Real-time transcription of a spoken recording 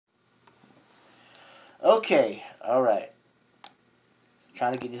Okay, alright.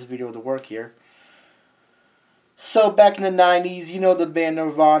 Trying to get this video to work here. So, back in the 90s, you know the band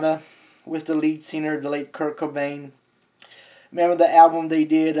Nirvana with the lead singer, the late Kurt Cobain. Remember the album they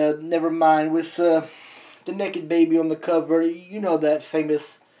did, Nevermind, with the naked baby on the cover? You know that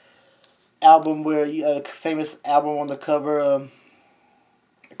famous album where, famous album on the cover,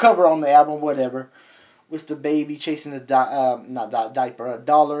 cover on the album, whatever, with the baby chasing not diaper, a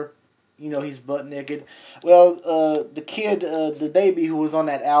dollar. You know, he's butt naked. Well, the kid, the baby who was on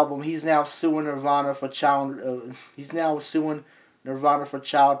that album, he's now suing Nirvana for child. He's now suing Nirvana for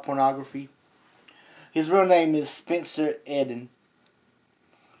child pornography. His real name is Spencer Eden.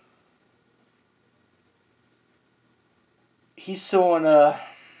 He's suing. I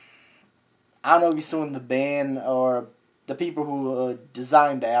don't know if he's suing the band or the people who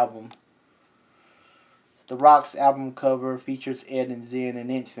designed the album. The Rock's album cover features Eden then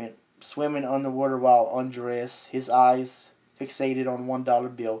an infant swimming underwater while undressed, his eyes fixated on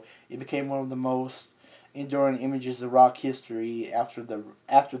 $1 bill. It became one of the most enduring images of rock history after the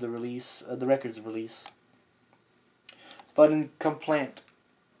release, the record's release. But in complaint,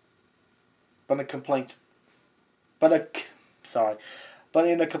 but in a complaint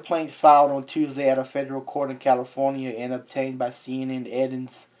filed on Tuesday at a federal court in California and obtained by CNN,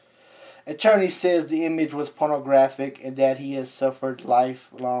 Eden's attorney says the image was pornographic and that he has suffered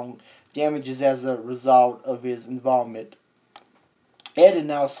lifelong damages as a result of his involvement. Eden,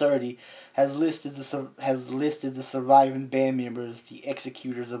 now 30, has listed the surviving band members, the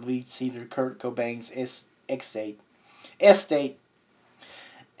executors of lead singer Kurt Cobain's estate,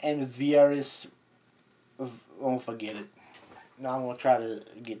 and various. Oh, forget it. Now I'm gonna try to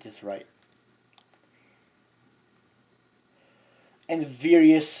get this right. And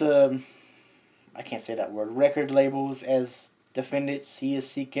various, I can't say that word, record labels as defendants. He is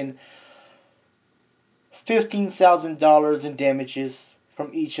seeking $15,000 in damages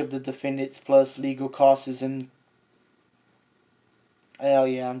from each of the defendants, plus legal costs and... Hell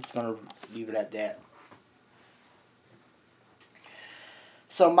yeah, I'm just going to leave it at that.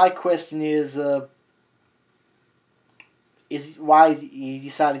 So my question is why he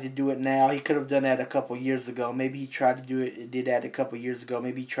decided to do it now. He could have done that a couple years ago. Maybe he tried to did that a couple years ago.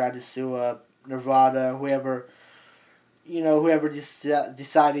 Maybe he tried to sue Nirvana, whoever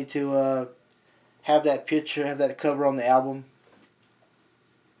decided to have that picture, have that cover on the album.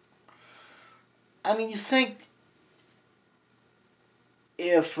 I mean, you think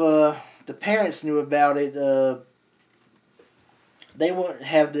if the parents knew about it, they wouldn't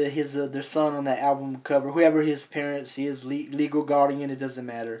have their son on that album cover. Whoever his parents, his legal guardian, it doesn't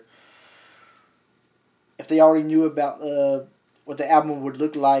matter. If they already knew about what the album would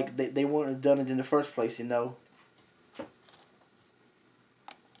look like, they wouldn't have done it in the first place, you know.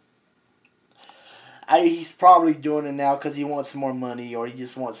 He's probably doing it now because he wants more money, or he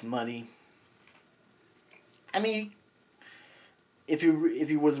just wants money. I mean, if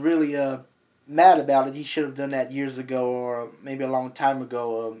he was really mad about it, he should have done that years ago, or maybe a long time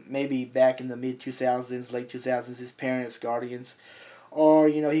ago, maybe back in the mid-2000s, late 2000s, his parents, guardians. Or,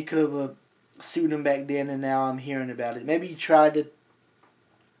 you know, he could have sued him back then, and now I'm hearing about it. Maybe he tried to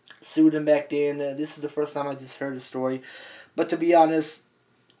sue them back then. This is the first time I just heard the story. But to be honest,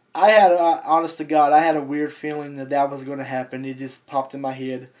 honest to God, I had a weird feeling that was going to happen. It just popped in my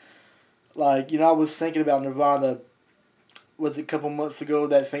head. Like, you know, I was thinking about Nirvana, was it a couple months ago,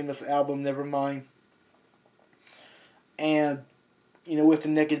 that famous album, Nevermind. And, you know, with the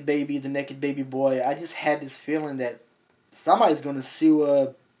naked baby boy, I just had this feeling that somebody's going to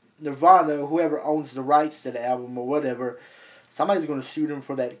sue Nirvana, whoever owns the rights to the album or whatever. Somebody's going to sue them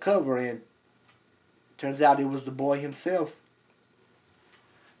for that cover, and turns out it was the boy himself.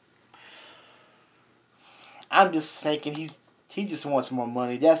 I'm just thinking he just wants more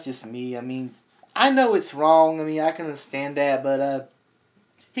money. That's just me. I mean, I know it's wrong. I mean, I can understand that, but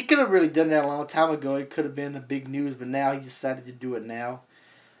he could have really done that a long time ago. It could have been the big news, but now he decided to do it now.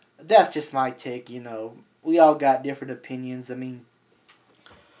 That's just my take, you know. We all got different opinions. I mean,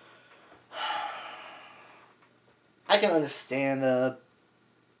 I can understand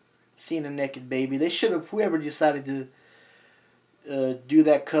seeing a naked baby. They should have, whoever decided to do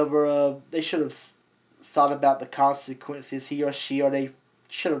that cover, they should have thought about the consequences, he or she, or they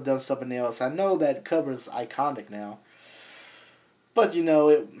should have done something else. I know that cover is iconic now, but you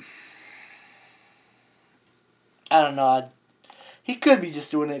know, I don't know. He could be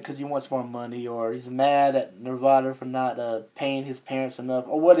just doing it because he wants more money, or he's mad at Nirvana for not paying his parents enough,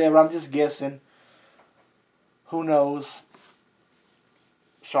 or whatever. I'm just guessing. Who knows?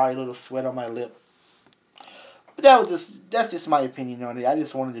 Sorry, a little sweat on my lip. But that's just my opinion on it. I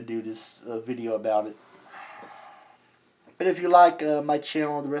just wanted to do this video about it. But if you like my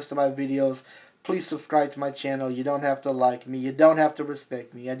channel, the rest of my videos, please subscribe to my channel. You don't have to like me. You don't have to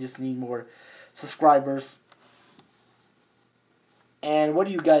respect me. I just need more subscribers. And what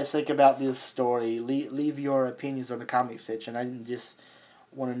do you guys think about this story? Leave your opinions on the comment section. I just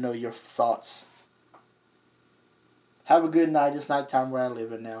want to know your thoughts. Have a good night. It's nighttime where I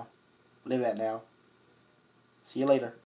live at now. See you later.